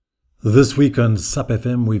This week on SUP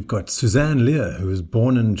FM, we've got Suzanne Lear, who was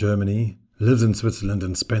born in Germany, lives in Switzerland,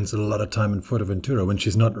 and spends a lot of time in Fuerteventura when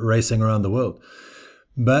she's not racing around the world.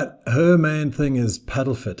 But her main thing is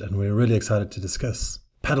paddle fit, and we're really excited to discuss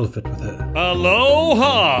paddle fit with her.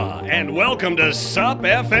 Aloha, and welcome to SUP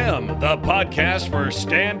FM, the podcast for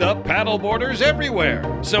stand-up paddleboarders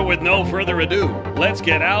everywhere. So with no further ado, let's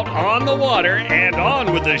get out on the water and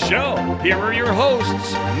on with the show. Here are your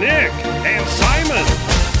hosts, Nick and Simon.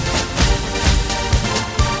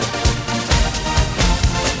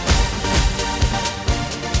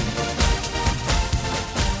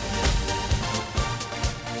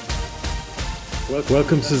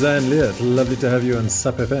 Welcome, Suzanne Lear. It's lovely to have you on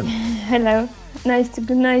SUP FM. Hello. Nice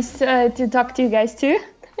to talk to you guys too.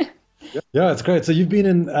 Yeah, it's great. So you've been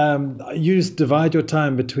in, you just divide your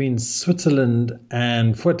time between Switzerland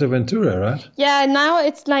and Fuerteventura, right? Yeah, now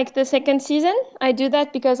it's like the second season. I do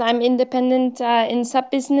that because I'm independent in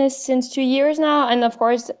SUP business since 2 years now. And of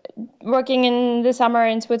course, working in the summer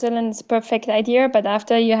in Switzerland is a perfect idea. But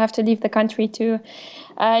after you have to leave the country to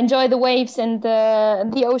enjoy the waves and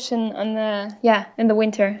the ocean in the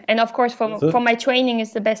winter. And of course, for my training,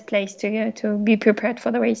 is the best place to be prepared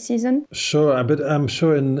for the race season. Sure, but I'm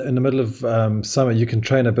sure in the middle of summer you can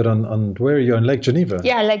train a bit on where are you, on Lake Geneva?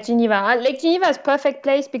 Yeah, Lake Geneva. Lake Geneva is perfect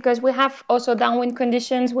place because we have also downwind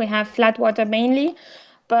conditions. We have flat water mainly.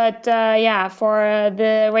 But for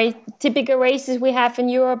the typical races we have in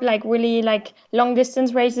Europe, like really like long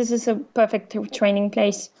distance races, is a perfect training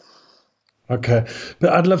place. Okay,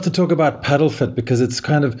 but I'd love to talk about paddle fit because it's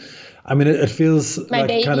kind of, I mean, it feels like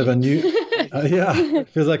baby. Kind of a new, it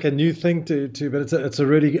feels like a new thing to but it's a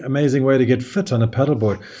really amazing way to get fit on a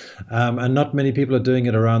paddleboard, and not many people are doing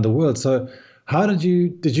it around the world. So, how did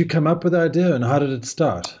you come up with the idea, and how did it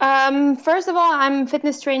start? First of all, I'm a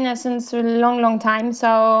fitness trainer since a long time.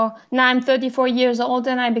 So now I'm 34 years old,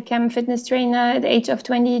 and I became a fitness trainer at the age of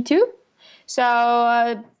 22.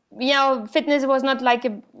 So. Fitness was not like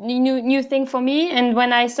a new thing for me. And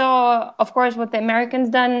when I saw, of course, what the Americans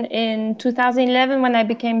done in 2011, when I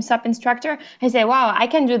became SUP instructor, I said, wow, I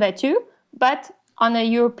can do that too, but on a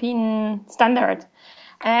European standard.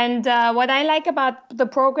 And what I like about the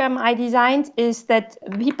program I designed is that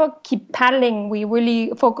people keep paddling. We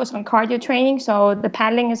really focus on cardio training. So the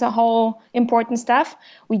paddling is a whole important stuff.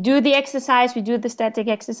 We do the exercise, we do the static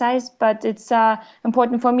exercise, but it's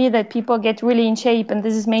important for me that people get really in shape. And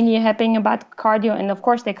this is mainly happening about cardio. And of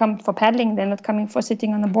course, they come for paddling. They're not coming for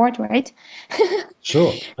sitting on the board, right?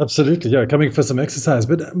 Sure, absolutely. Yeah, coming for some exercise.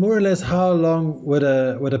 But more or less, how long would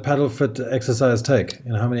a paddle fit exercise take?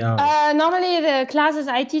 How many hours? Normally, the classes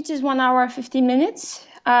I teach is 1 hour, 15 minutes.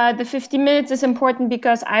 The 15 minutes is important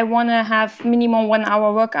because I want to have minimum 1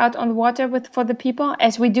 hour workout on the water for the people,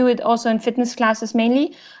 as we do it also in fitness classes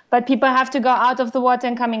mainly. But people have to go out of the water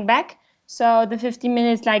and coming back. So the 15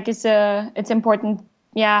 minutes, it's important,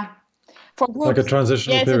 for groups. Like a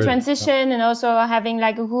transitional period. Yeah, it's a transition, and also having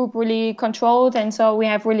like a group really controlled. And so we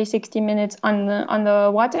have really 60 minutes on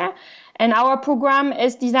the water. And our program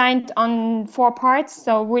is designed on 4 parts.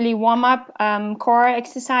 So really warm up, core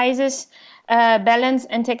exercises, balance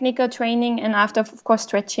and technical training, and after, of course,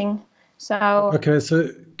 stretching. So okay, so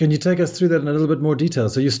can you take us through that in a little bit more detail?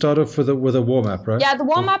 So you start off with a warm up, right? Yeah, the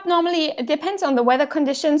warm up normally it depends on the weather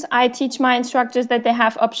conditions. I teach my instructors that they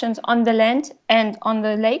have options on the land and on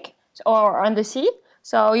the lake or on the sea.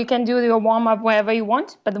 So you can do your warm up wherever you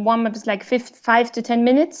want, but the warm up is like 5 to 10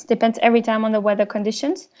 minutes. Depends every time on the weather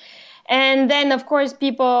conditions. And then, of course,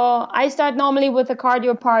 I start normally with the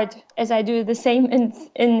cardio part, as I do the same in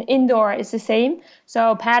indoor is the same.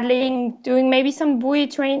 So paddling, doing maybe some buoy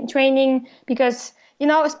training, because,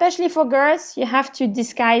 especially for girls, you have to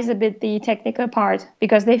disguise a bit the technical part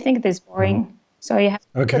because they think it's boring. So you have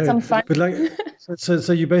to put some fun. But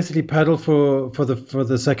so you basically paddle for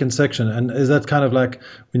the second section, and is that kind of like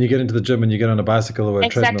when you get into the gym and you get on a bicycle or a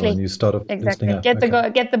treadmill and you start off exactly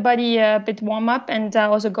get the body a bit warm up and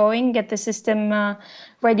also get the system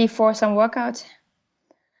ready for some workout.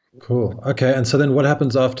 Cool. Okay, and so then what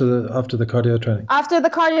happens after the cardio training? After the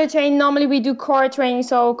cardio training, normally we do core training.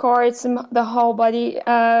 So core, it's the whole body.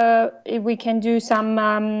 We can do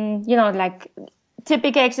some,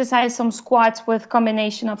 typical exercise, some squats with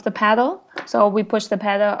combination of the paddle. So we push the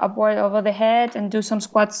paddle upward over the head and do some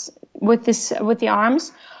squats with the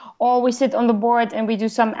arms. Or we sit on the board and we do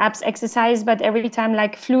some abs exercise, but every time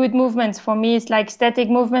like fluid movements. For me, it's like static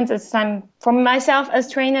movements. It's time for myself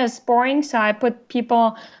as trainer, it's boring. So I put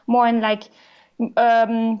people more in like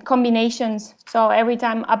combinations. So every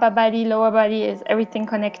time upper body, lower body is everything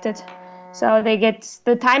connected. So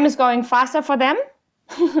the time is going faster for them.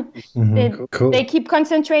 Cool. They keep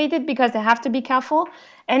concentrated because they have to be careful,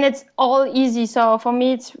 and it's all easy. So for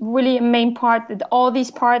me, it's really a main part that all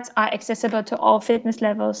these parts are accessible to all fitness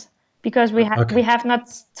levels because we have not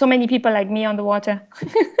so many people like me on the water.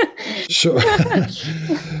 Sure.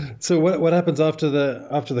 So what happens after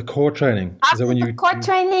the core training? After the core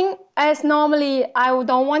training, as normally I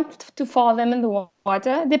don't want to fall them in the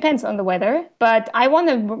water. Depends on the weather, but I want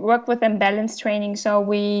to work with them balance training. So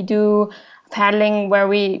we do paddling where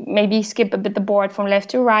we maybe skip a bit the board from left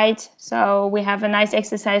to right. So we have a nice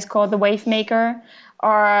exercise called the wave maker,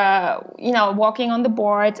 or walking on the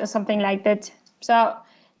board or something like that. So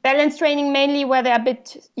balance training mainly where they're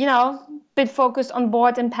a bit focused on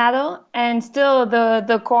board and paddle, and still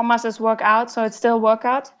the core muscles work out, so it's still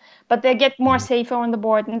workout, but they get more safer on the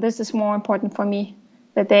board, and this is more important for me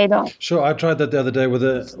that they don't. Sure, I tried that the other day with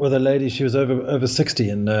a lady. She was over 60,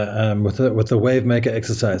 and with the wave maker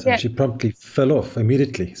exercise, and she promptly fell off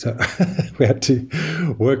immediately. So we had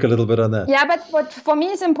to work a little bit on that. Yeah, but what for me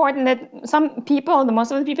is important that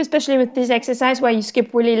most of the people, especially with this exercise where you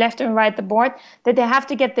skip really left and right the board, that they have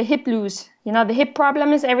to get the hip loose. The hip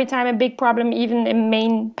problem is every time a big problem, even in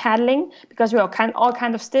main paddling, because we are all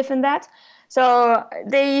kind of stiff in that. So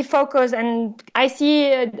they focus, and I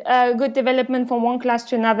see a good development from one class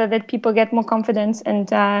to another, that people get more confidence, and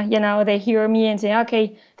they hear me and say,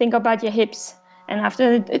 okay, think about your hips, and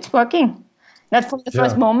after it's working. Not from the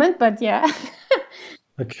first moment, but yeah.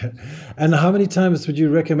 Okay. And how many times would you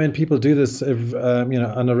recommend people do this,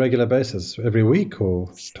 on a regular basis? Every week or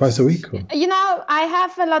twice a week? Or? I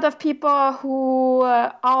have a lot of people who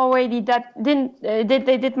already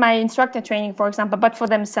did my instructor training, for example, but for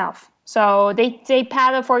themselves. So they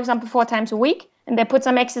paddle, for example, 4 times a week, and they put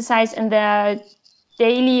some exercise in their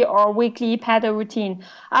daily or weekly paddle routine.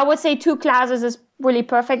 I would say 2 classes is really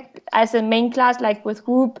perfect as a main class, like with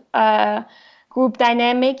group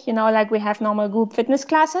dynamic, like we have normal group fitness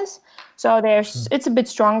classes. So it's a bit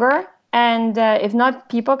stronger. And if not,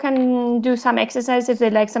 people can do some exercise if they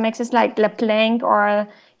like some exercise like the plank or,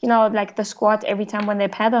 like the squat every time when they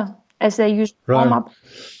paddle, as they usually warm up.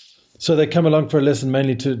 So they come along for a lesson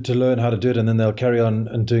mainly to learn how to do it, and then they'll carry on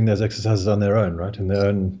and doing those exercises on their own, right? In their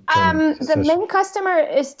own the main customer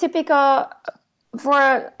is typical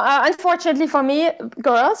for, unfortunately for me,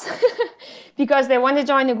 girls, because they want to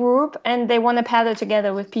join a group and they want to paddle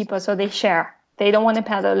together with people, so they share. They don't want to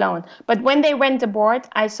paddle alone. But when they rent a board,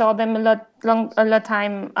 I saw them a lot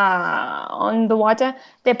time on the water.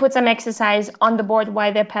 They put some exercise on the board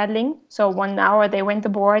while they're paddling. So 1 hour they rent the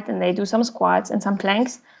board and they do some squats and some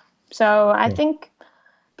planks. So I think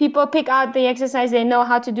people pick out the exercise they know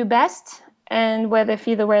how to do best and where they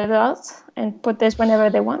feel the results, and put this whenever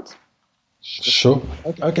they want. Sure.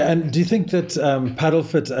 Okay. And do you think that paddle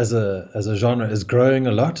fit as a genre is growing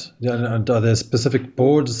a lot? And are there specific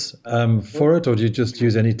boards for it, or do you just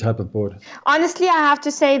use any type of board? Honestly, I have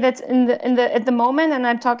to say that at the moment, and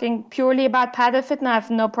I'm talking purely about paddle fit, and I have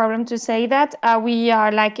no problem to say that we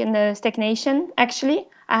are like in the stagnation. Actually,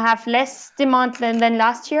 I have less demand than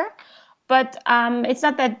last year. But it's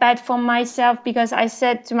not that bad for myself, because I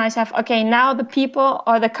said to myself, okay, now the people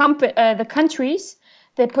or the countries,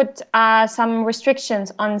 they put some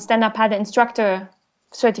restrictions on stand-up paddle instructor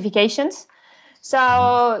certifications.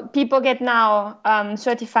 So people get now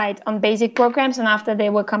certified on basic programs, and after they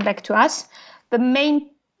will come back to us. The main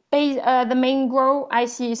grow I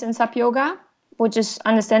see is in SUP yoga, which is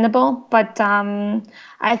understandable. But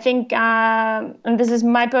I think, and this is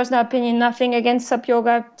my personal opinion, nothing against SUP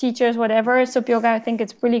yoga teachers, whatever. SUP yoga, I think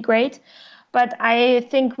it's really great. But I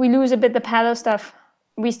think we lose a bit the paddle stuff.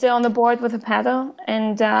 We still on the board with a paddle,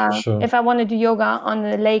 and if I want to do yoga on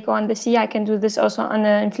the lake or on the sea, I can do this also on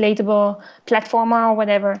an inflatable platformer or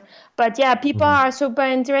whatever. But yeah, people are super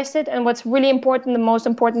interested, and what's really important, the most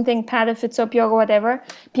important thing, paddle fit, SUP yoga, whatever,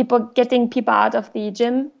 getting people out of the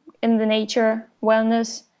gym in the nature,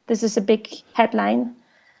 wellness. This is a big headline.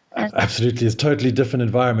 Absolutely, it's a totally different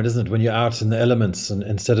environment, isn't it, when you're out in the elements and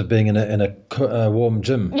instead of being in a warm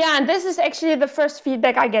gym? Yeah, and this is actually the first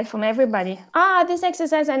feedback I get from everybody. This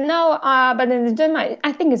exercise I know, but in the gym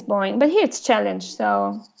I think it's boring. But here it's challenge,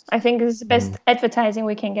 so I think it's the best advertising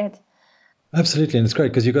we can get. Absolutely, and it's great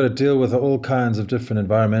because you've got to deal with all kinds of different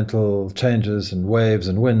environmental changes and waves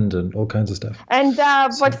and wind and all kinds of stuff. And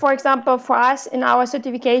but for example, for us in our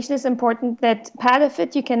certification, it's important that paddle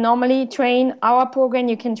fit, you can normally train our program,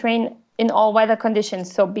 you can train in all weather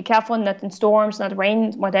conditions. So be careful, not in storms, not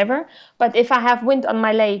rain, whatever. But if I have wind on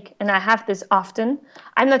my lake, and I have this often,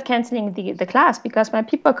 I'm not canceling the class, because my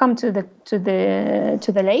people come to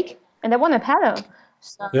the lake and they want to paddle.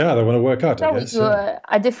 So, Yeah, they want to work out, so I we guess. do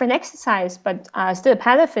a different exercise, but still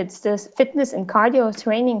paddle fit, still fitness and cardio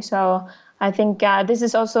training. So I think this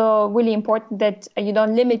is also really important that you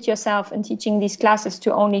don't limit yourself in teaching these classes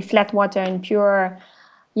to only flat water and pure,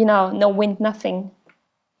 no wind, nothing.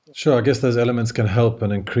 Sure, I guess those elements can help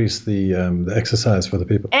and increase the exercise for the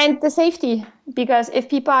people. And the safety, because if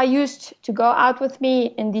people are used to go out with me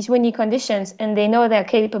in these windy conditions and they know they're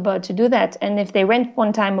capable to do that, and if they went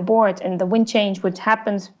one time aboard and the wind change, which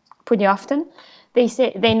happens pretty often,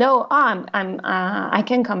 they know I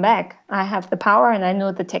can come back. I have the power and I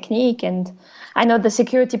know the technique and I know the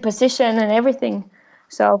security position and everything.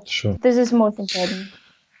 So Sure. This is most important.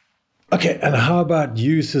 Okay, and how about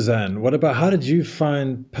you, Suzanne? How did you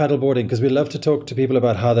find paddleboarding? Because we love to talk to people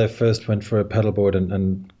about how they first went for a paddleboard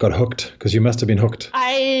and got hooked, because you must have been hooked.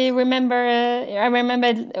 I remember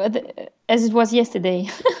it as it was yesterday.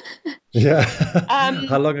 Yeah.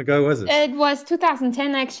 How long ago was it? It was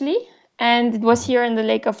 2010, actually. And it was here in the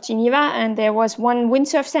Lake of Geneva. And there was one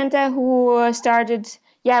windsurf center who started,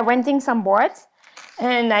 renting some boards.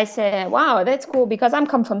 And I said, wow, that's cool, because I'm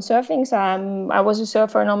come from surfing. So I was a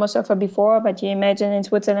surfer, a normal surfer before, but you imagine in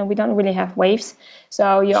Switzerland, we don't really have waves.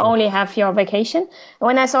 So you only have your vacation.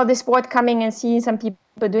 When I saw this board coming and seeing some people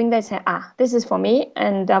doing that, I said, this is for me.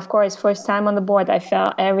 And of course, first time on the board, I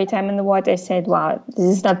fell every time in the water. I said, wow, this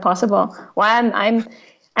is not possible. Well,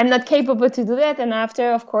 I'm not capable to do that. And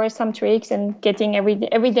after, of course, some tricks and getting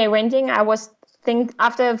everyday renting,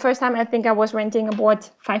 after the first time, I think I was renting a board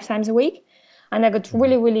 5 times a week. And I got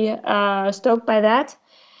really, really stoked by that.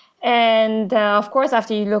 And of course,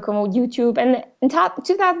 after you look on YouTube, and in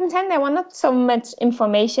 2010, there was not so much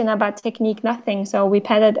information about technique, nothing. So we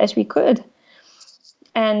paddled as we could.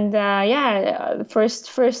 And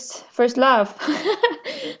first love.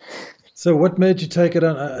 So what made you take it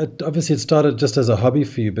on? Obviously, it started just as a hobby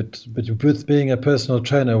for you, but with being a personal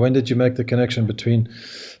trainer, when did you make the connection between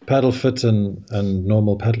paddle fit and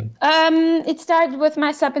normal paddling? It started with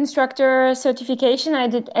my sub-instructor certification. I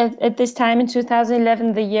did at this time in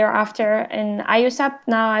 2011, the year after, in IUSAP.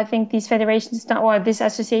 Now I think these federations, this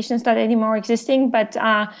association is not anymore existing, but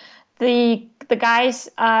the guys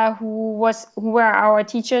who were our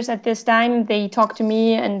teachers at this time, they talked to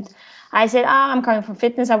me and I said, I'm coming from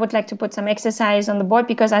fitness. I would like to put some exercise on the board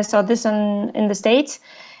because I saw this in the States.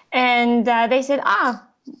 And they said,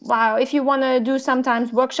 wow, if you want to do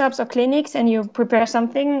sometimes workshops or clinics and you prepare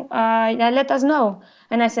something, let us know.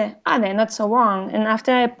 And I said, they're not so wrong. And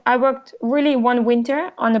after I worked really one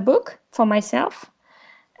winter on a book for myself.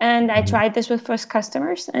 And I tried this with first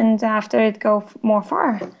customers. And after it go more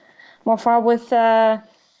far with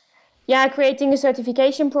creating a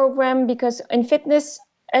certification program, because in fitness,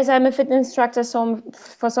 as I'm a fitness instructor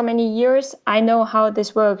for so many years, I know how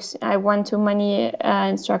this works. I went to many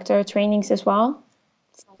instructor trainings as well.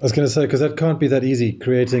 I was going to say, because that can't be that easy,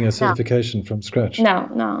 creating a certification from scratch.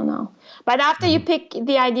 No. But after you pick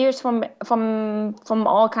the ideas from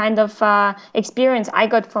all kind of experience I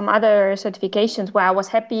got from other certifications where I was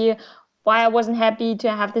happy, why I wasn't happy to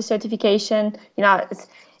have this certification,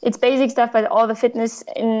 it's basic stuff, but all the fitness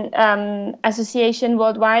association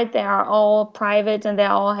worldwide, they are all private and they're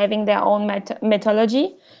all having their own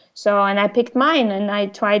methodology. So, and I picked mine and I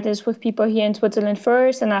tried this with people here in Switzerland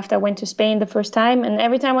first. And after I went to Spain the first time, and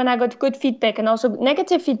every time when I got good feedback and also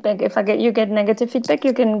negative feedback, if you get negative feedback,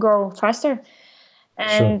 you can grow faster.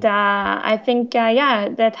 And sure. I think,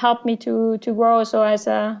 that helped me to grow. So as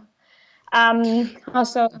a,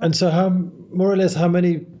 also. And so more or less, how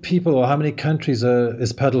many people or how many countries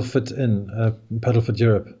is Paddlefit in, Paddlefit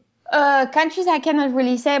Europe? Countries I cannot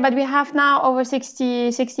really say, but we have now over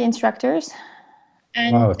 60 instructors.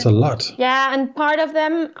 And, wow, it's a lot. Yeah, and part of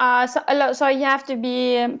them, so you have to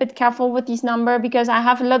be a bit careful with these numbers, because I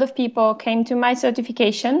have a lot of people came to my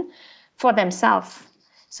certification for themselves.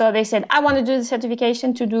 So they said, I want to do the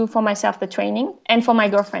certification to do for myself the training and for my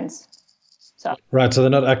girlfriends. So, right, so they're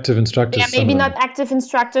not active instructors. Yeah, maybe not active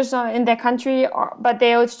instructors in their country, but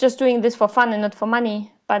they're just doing this for fun and not for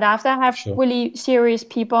money. But after I have really serious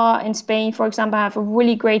people in Spain, for example, I have a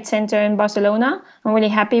really great center in Barcelona. I'm really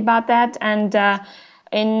happy about that. And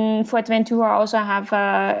in Fuerteventura, I also have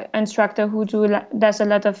an instructor who does a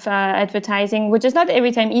lot of advertising, which is not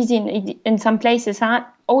every time easy in some places.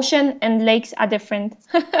 Ocean and lakes are different.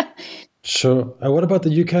 Sure. What about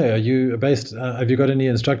the UK? Are you based? Have you got any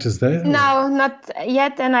instructors there? No, not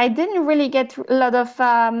yet. And I didn't really get a lot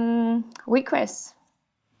of requests.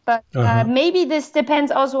 But maybe this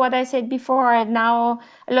depends also what I said before. Now,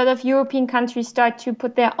 a lot of European countries start to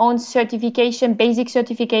put their own certification, basic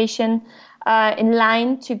certification in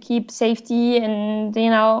line to keep safety and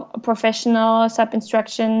professional sub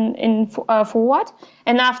instruction in forward.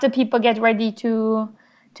 And after people get ready to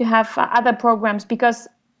have other programs, because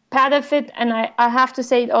paddle fit and I have to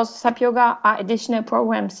say it also, sub yoga are additional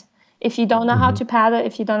programs. If you don't know how to paddle,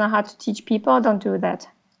 if you don't know how to teach people, don't do that.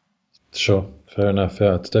 Sure, fair enough.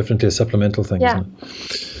 Yeah, it's definitely a supplemental thing, isn't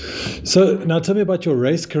it? So now tell me about your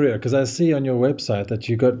race career, because I see on your website that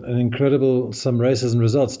you got some races and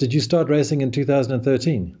results. Did you start racing in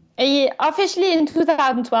 2013? Officially in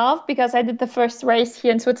 2012, because I did the first race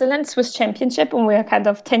here in Switzerland, Swiss Championship, and we were kind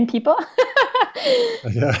of 10 people,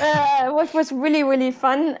 which was really, really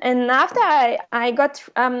fun. And after I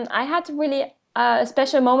had really a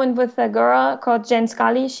special moment with a girl called Jen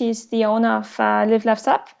Scully. She's the owner of Live Love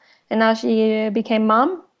Sup, and now she became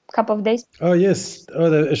mom a couple of days. Oh, yes.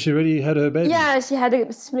 Oh, she already had her baby? Yeah, she had a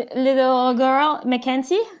little girl,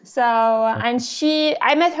 Mackenzie. So, and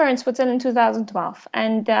I met her in Switzerland in 2012,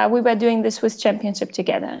 and we were doing the Swiss Championship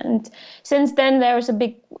together. And since then, there was a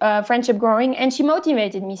big friendship growing, and she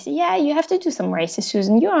motivated me. She said, yeah, you have to do some races,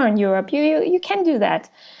 Susan. You are in Europe. You can do that.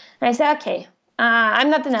 And I said, okay. I'm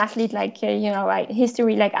not an athlete like,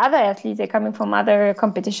 history like other athletes. They're coming from other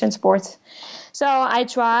competition sports. So I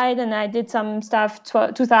tried and I did some stuff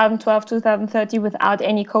 2012, 2013 without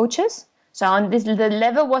any coaches. So on this, the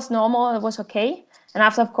level was normal. It was okay. And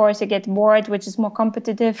after, of course, you get bored, which is more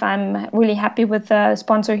competitive. I'm really happy with the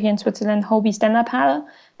sponsor here in Switzerland, Hobie Stand-Up Paddle.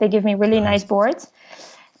 They give me really nice boards.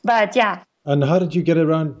 But yeah. And how did you get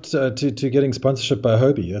around to getting sponsorship by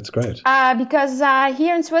Hobie? That's great. Because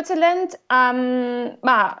here in Switzerland,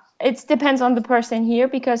 it depends on the person here,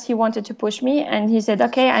 because he wanted to push me and he said,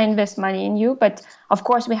 okay, I invest money in you. But of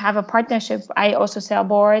course, we have a partnership. I also sell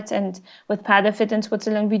boards, and with Paddle Fit in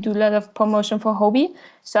Switzerland, we do a lot of promotion for Hobie.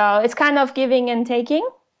 So it's kind of giving and taking.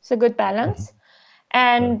 It's a good balance.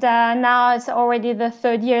 And now it's already the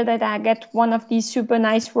third year that I get one of these super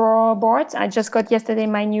nice raw boards. I just got yesterday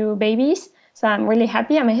my new babies. So I'm really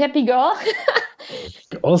happy. I'm a happy girl.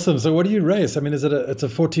 Awesome. So what do you race? I mean, it's a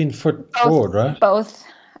 14-foot board, right? Both.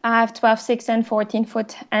 I have 12.6 and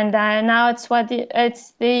 14-foot. And now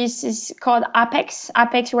this is called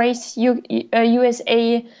Apex Race,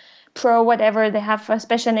 USA Pro, whatever. They have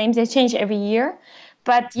special names. They change every year.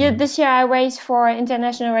 But this year I race for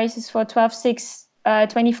international races for 12.6.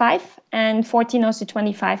 25 and 14 also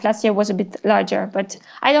 25. Last year was a bit larger, but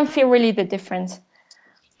I don't feel really the difference.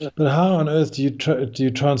 But how on earth do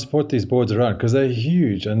you transport these boards around? Because they're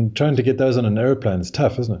huge, and trying to get those on an airplane is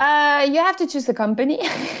tough, isn't it? You have to choose a company.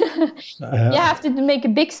 You have to make a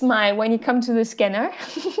big smile when you come to the scanner.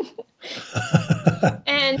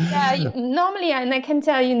 And normally, and I can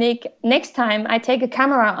tell you, Nick, next time I take a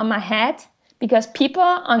camera on my head, because people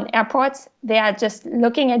on airports, they are just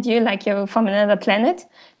looking at you like you're from another planet.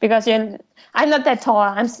 Because I'm not that tall.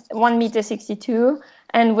 I'm 1.62 meters.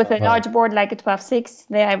 And with a large board like a 12.6,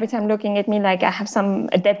 they're every time looking at me like I have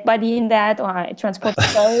a dead body in that, or I transport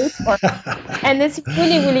clothes. And it's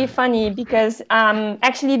really, really funny because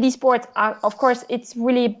actually these boards are, of course, it's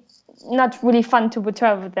really not really fun to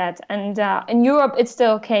travel with that. And in Europe, it's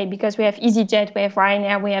still okay because we have EasyJet, we have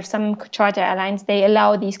Ryanair, we have some charter airlines. They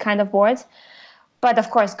allow these kind of boards. But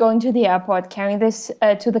of course, going to the airport, carrying this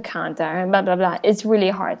to the counter, and blah, blah, blah, it's really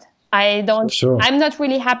hard. I'm not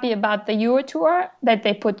really happy about the Euro Tour that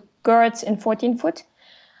they put girths in 14-foot.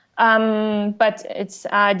 But it's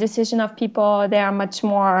a decision of people. They are much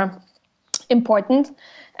more important.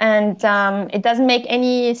 And it doesn't make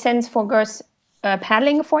any sense for girls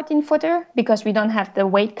paddling a 14-footer because we don't have the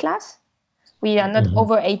weight class. We are not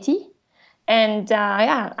over 80. And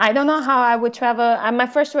I don't know how I would travel. My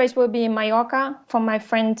first race will be in Mallorca from my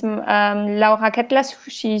friend Laura Ketlas.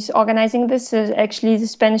 She's organizing this, actually the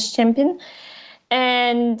Spanish champion.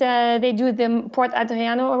 And they do the Port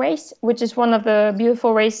Adriano race, which is one of the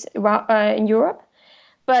beautiful races in Europe.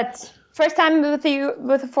 But first time with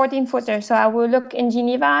a 14-footer. So I will look in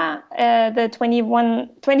Geneva the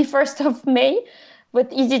 21st of May with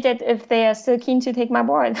EasyJet if they are still keen to take my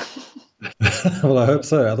board. Well, I hope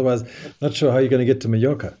so. Otherwise, not sure how you're going to get to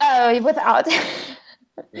Mallorca. Without.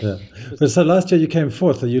 Yeah. But so last year you came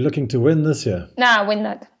fourth. Are you looking to win this year? No, I win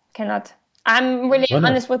not. Cannot. I'm really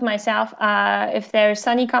honest with myself. If there's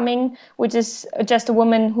Sunny coming, which is just a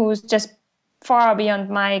woman who's just far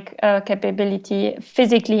beyond my capability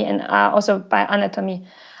physically and also by anatomy,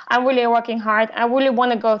 I'm really working hard. I really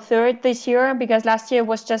want to go third this year because last year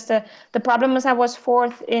was just the problem was I was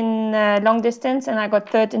fourth in long distance and I got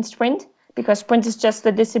third in sprint because sprint is just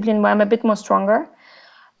the discipline where I'm a bit more stronger.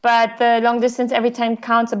 But the long distance every time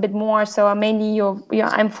counts a bit more. So mainly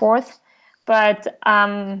I'm fourth. But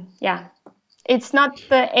it's not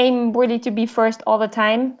the aim really to be first all the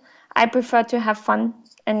time. I prefer to have fun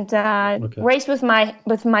and race with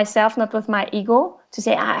myself, not with my ego, to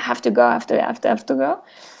say I have to go, have to go.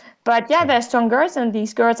 But yeah, they're strong girls, and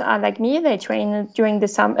these girls are like me. They train during the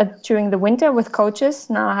summer, during the winter with coaches.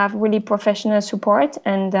 Now I have really professional support,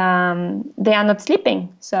 and they are not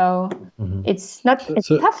sleeping, so it's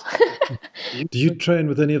tough. Do you train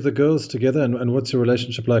with any of the girls together, and what's your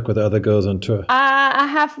relationship like with the other girls on tour? I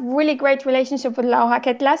have really great relationship with Laura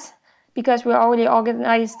Ketlas because we already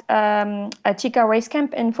organized a Chica race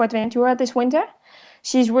camp in Fuerteventura this winter.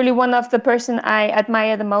 She's really one of the person I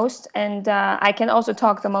admire the most, and I can also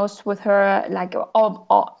talk the most with her, like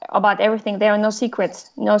all about everything. There are no secrets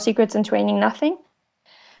in training, nothing.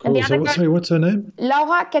 Cool. What's her name?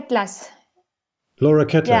 Laura Ketlas. Laura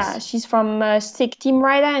Ketlas. Yeah, she's from Stick Team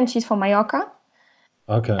Rider, and she's from Mallorca.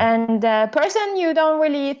 Okay. And person, you don't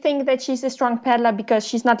really think that she's a strong paddler because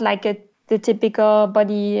she's not like the typical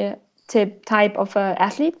body type of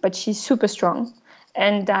athlete, but she's super strong.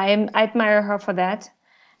 And I admire her for that.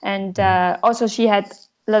 And also she had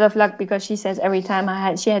a lot of luck because she says every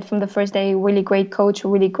time she had from the first day a really great coach, a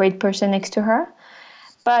really great person next to her.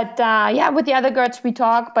 But with the other girls we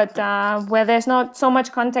talk, but where there's not so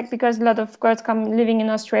much contact because a lot of girls come living in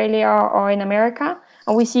Australia or in America,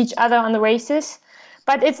 and we see each other on the races.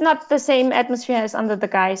 But it's not the same atmosphere as under the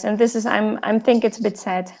guys, and this is I think it's a bit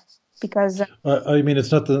sad. Because I mean,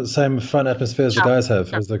 it's not the same fun atmosphere as the guys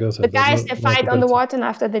have, as the girls have. The guys, they fight on the water and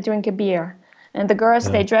after they drink a beer. And the girls,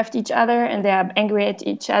 they draft each other and they are angry at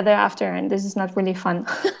each other after. And this is not really fun.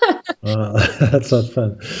 That's not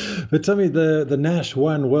fun. But tell me, the Nash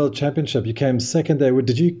One World Championship, you came second there.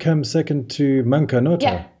 Did you come second to Manka Noto?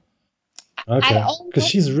 Yeah. Okay, because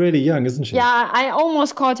she's really young, isn't she? Yeah, I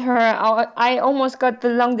almost caught her. I almost got the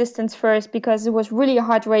long distance first because it was really a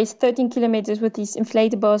hard race, 13 kilometers with these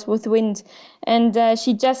inflatables with wind. And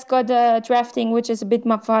she just got drafting, which is a bit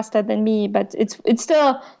more faster than me, but it's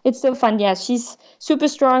still fun. Yeah, she's super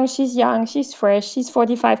strong. She's young. She's fresh. She's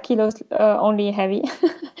 45 kilos only heavy.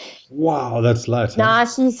 Wow, that's light. Nah,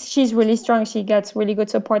 she's really strong. She gets really good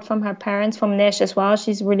support from her parents, from Nash as well.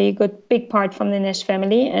 She's really good, big part from the Nash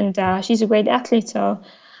family, and she's a great athlete. So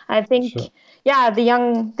I think,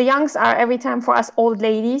 the youngs are every time for us old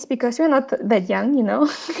ladies because we're not that young, you know.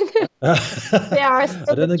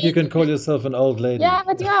 I don't think you can call yourself an old lady. Yeah,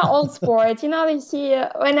 but you are old sport. You know,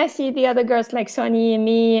 when I see the other girls like Sonny and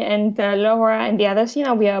me and Laura and the others, you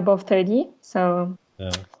know, we are above 30. So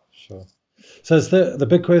yeah, sure. So the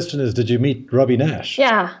big question is, did you meet Robbie Nash?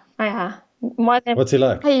 Yeah, what's he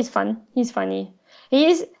like? He's fun. He's funny.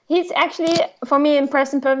 He's actually, for me,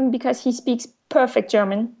 impressive because he speaks perfect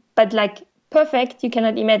German, but like perfect, you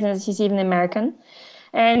cannot imagine that he's even American.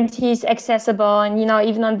 And he's accessible, and you know,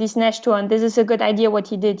 even on this Nash tour, and this is a good idea what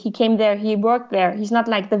he did. He came there, he worked there. He's not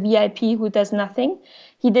like the VIP who does nothing.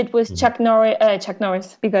 He did with Chuck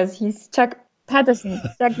Norris, because he's Chuck Patterson.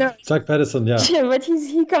 Chuck Patterson, yeah. Yeah, but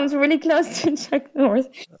he comes really close to Chuck Norris.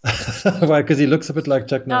 Why? Because he looks a bit like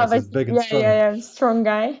Chuck Norris. He's big and strong. Yeah, strong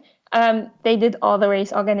guy. They did all the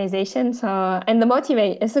race organization, and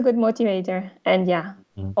it's a good motivator, and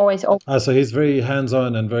always open. So he's very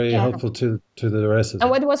hands-on and very helpful to the races. And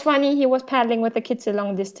what was funny, he was paddling with the kids a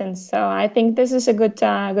long distance, so I think this is a good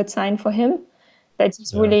sign for him that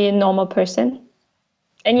he's really a normal person.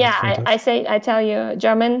 And I tell you,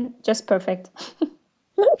 German, just perfect.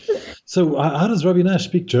 So how does Robbie Nash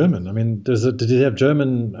speak German? I mean, did he have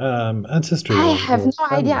German ancestry? I have no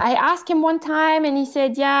idea. I asked him one time and he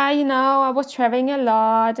said, I was traveling a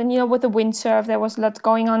lot. And, with the windsurf, there was a lot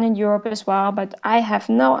going on in Europe as well. But I have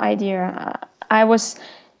no idea. I'm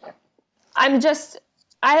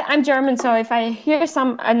German, so if I hear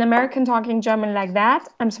an American talking German like that,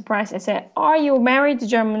 I'm surprised. I say, are you married to a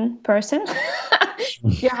German person?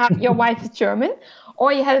 Your wife is German?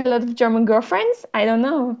 Or you had a lot of German girlfriends? I don't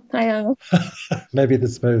know. Maybe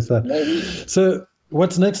this is that. Maybe. So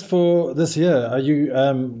what's next for this year? Are you?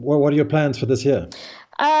 What are your plans for this year?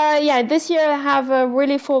 This year I have a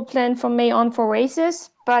really full plan from May on for races.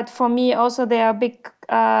 But for me also there are big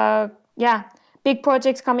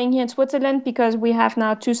projects coming here in Switzerland because we have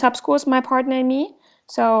now 2 sub-schools, my partner and me.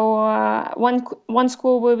 So one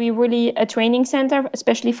school will be really a training center,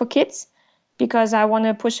 especially for kids, because I want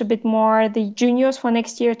to push a bit more the juniors for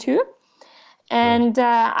next year too. And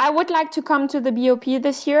I would like to come to the BOP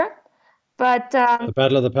this year, but the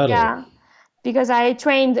Battle of the Paddle. Yeah, because I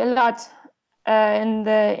trained a lot in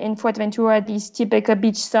Fuerteventura, these typical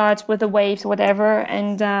beach starts with the waves, whatever,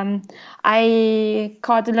 and I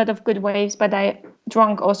caught a lot of good waves, but I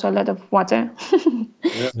drunk also a lot of water.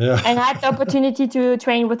 Yeah. And I had the opportunity to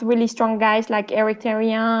train with really strong guys like Eric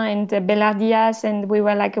Terrien and Bernard Diaz, and we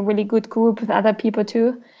were like a really good group with other people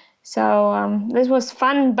too. So this was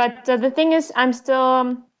fun. But the thing is, I'm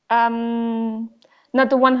still not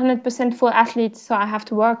the 100% full athlete, so I have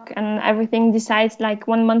to work, and everything decides like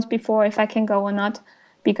 1 month before if I can go or not,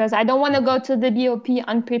 because I don't want to go to the BOP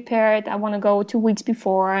unprepared. I want to go 2 weeks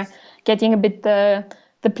before, getting a bit the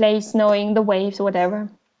place, knowing the waves or whatever.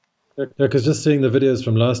 Yeah, because just seeing the videos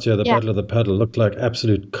from last year, the Yeah. Battle of the Paddle looked like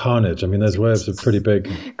absolute carnage. I mean, those waves are pretty big.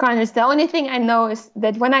 Carnage. The only thing I know is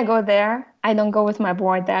that when I go there, I don't go with my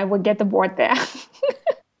board there. I will get the board there.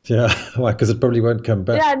 Yeah, why? Because it probably won't come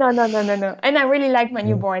back. Yeah, no. And I really like my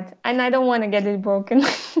new board, and I don't want to get it broken.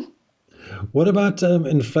 What about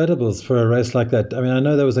inflatables for a race like that? I mean, I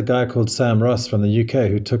know there was a guy called Sam Ross from the UK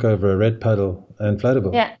who took over a red paddle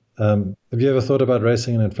inflatable. Yeah. Have you ever thought about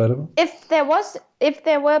racing an inflatable? If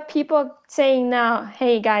there were people saying now,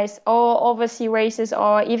 hey guys, all overseas races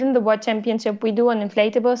or even the World Championship we do on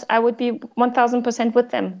inflatables, I would be 1000% with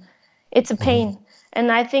them. It's a pain.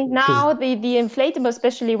 And I think now the inflatable,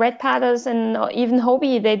 especially red paddles and even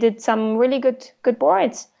Hobie, they did some really good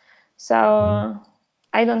boards. So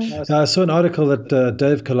I don't. I saw an article that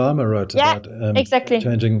Dave Kalama wrote about exactly.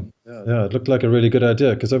 changing. Yeah, it looked like a really good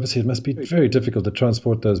idea, because obviously it must be very difficult to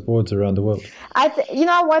transport those boards around the world. You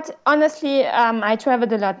know what? Honestly, I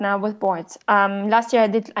traveled a lot now with boards. Last year I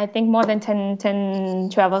did, I think, more than 10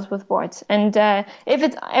 travels with boards. And if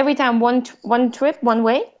it's every time one trip, one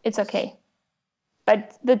way, it's okay.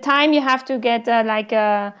 But the time you have to get like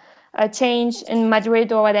a change in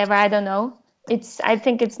Madrid or whatever, I don't know. I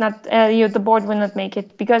think it's not, the board will not make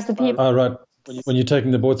it, because the people. Oh, right. When you're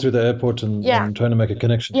taking the board through the airport and trying to make a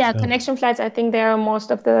connection. Yeah, connection flights, I think they are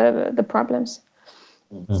most of the problems.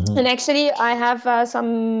 Mm-hmm. And actually, I have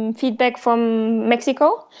some feedback from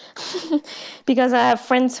Mexico, because I have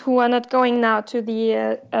friends who are not going now to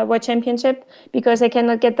the World Championship because they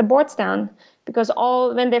cannot get the boards down. Because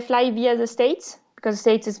when they fly via the States, because the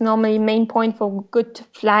States is normally main point for good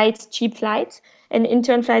flights, cheap flights, and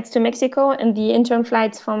intern flights to Mexico, and the intern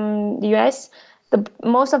flights from the US,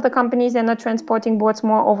 most of the companies are not transporting boards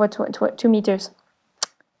more over 2 meters.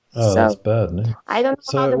 Oh, so, that's bad, no? I don't know.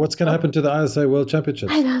 So what's going to happen to the ISA World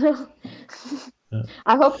Championships? I don't know.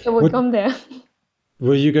 I hope they will come there.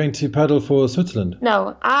 Were you going to paddle for Switzerland?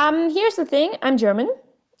 No. Here's the thing. I'm German.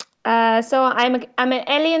 So I'm an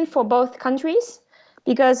alien for both countries,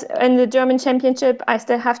 because in the German championship, I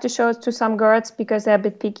still have to show it to some girls because they're a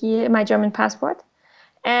bit picky, my German passport.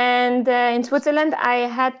 And in Switzerland, I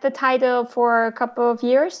had the title for a couple of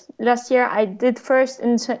years. Last year, I did first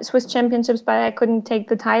in Swiss championships, but I couldn't take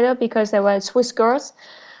the title because there were Swiss girls.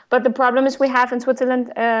 But the problem is we have in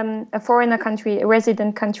Switzerland a foreigner country, a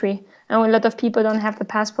resident country. And a lot of people don't have the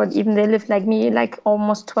passport, even they live like me, like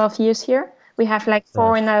almost 12 years here. We have like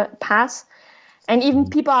foreigner pass. And even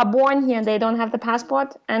people are born here and they don't have the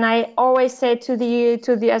passport. And I always say to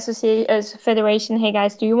the association federation, hey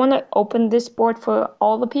guys, do you want to open this sport for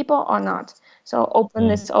all the people or not? So open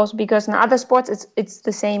this also, because in other sports it's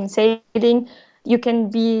the same. Sailing, you can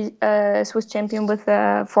be a Swiss champion with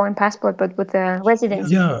a foreign passport, but with a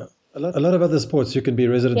residence. Yeah. A lot of other sports, you can be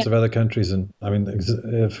residents of other countries. And I mean,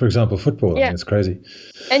 for example, football, I mean, it's crazy.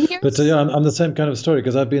 But I'm the same kind of story,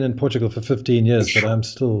 because I've been in Portugal for 15 years, but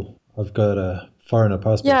I've got a foreigner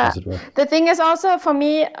passport, as it were. The thing is also for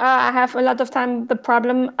me, I have a lot of time the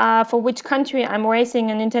problem for which country I'm racing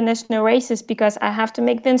in international races, because I have to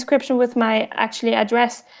make the inscription with my actually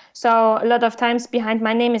address. So a lot of times behind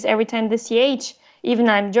my name is every time the CH, even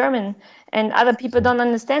I'm German. And other people don't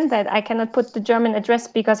understand that. I cannot put the German address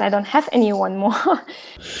because I don't have anyone more.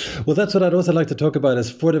 Well, that's what I'd also like to talk about is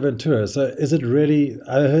Fuerteventura. So is it really,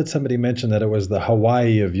 I heard somebody mention that it was the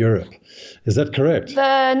Hawaii of Europe. Is that correct?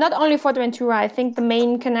 Not only Fuerteventura, I think the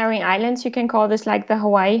main Canary Islands, you can call this like the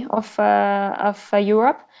Hawaii of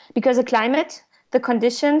Europe, because the climate, the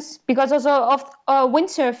conditions, because also of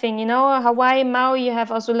windsurfing, Hawaii, Maui, you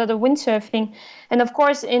have also a lot of windsurfing. And of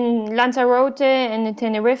course, in Lanzarote and in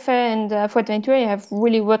Tenerife and Fuerteventura, you have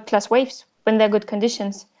really world-class waves when they're good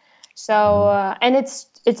conditions. So, and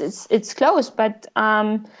it's close, but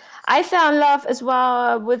I fell in love as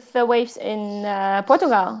well with the waves in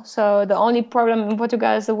Portugal. So the only problem in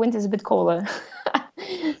Portugal is the wind is a bit colder.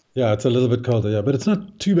 Yeah, it's a little bit colder, but it's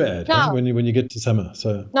not too bad when you get to summer.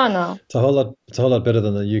 So no, it's a whole lot better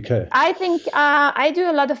than the UK. I think I do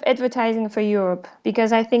a lot of advertising for Europe,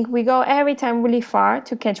 because I think we go every time really far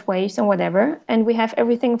to catch waves and whatever, and we have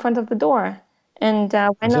everything in front of the door. And why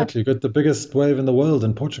not? Exactly. You got the biggest wave in the world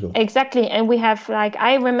in Portugal. Exactly. And we have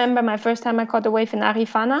I remember my first time I caught a wave in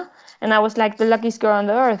Arifana, and I was like the luckiest girl on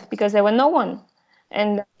the earth because there were no one.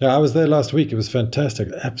 And yeah, I was there last week. It was fantastic.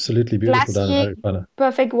 Absolutely beautiful down in Arifana.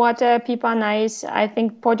 Perfect water. People are nice. I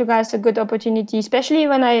think Portugal is a good opportunity, especially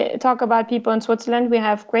when I talk about people in Switzerland. We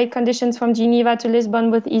have great conditions from Geneva to Lisbon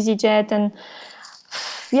with EasyJet, and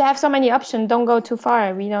we have so many options. Don't go too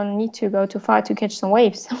far. We don't need to go too far to catch some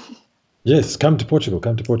waves. Yes, come to Portugal.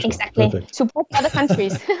 Exactly. Perfect. Support other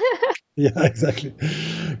countries. Yeah, exactly.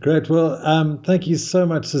 Great. Well, thank you so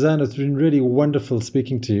much, Suzanne. It's been really wonderful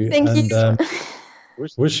speaking to you. Thank you.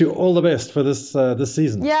 Wish you all the best for this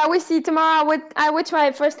season. Yeah, we see tomorrow. I will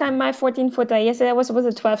try first time my 14-footer. Yesterday was a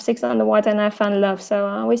 12.6 on the water, and I found love.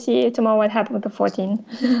 So we see tomorrow what happened with the 14.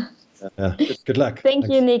 Yeah. Good luck. Thanks.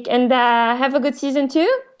 You, Nick, and have a good season too.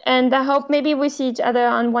 And I hope maybe we see each other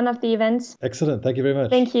on one of the events. Excellent. Thank you very much.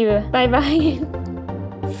 Thank you. Bye-bye.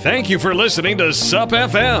 Thank you for listening to SUP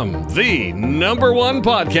FM, the #1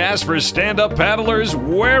 podcast for stand-up paddlers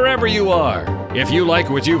wherever you are. If you like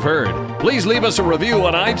what you've heard, please leave us a review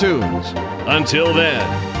on iTunes. Until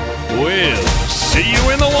then, we'll see you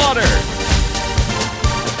in the water.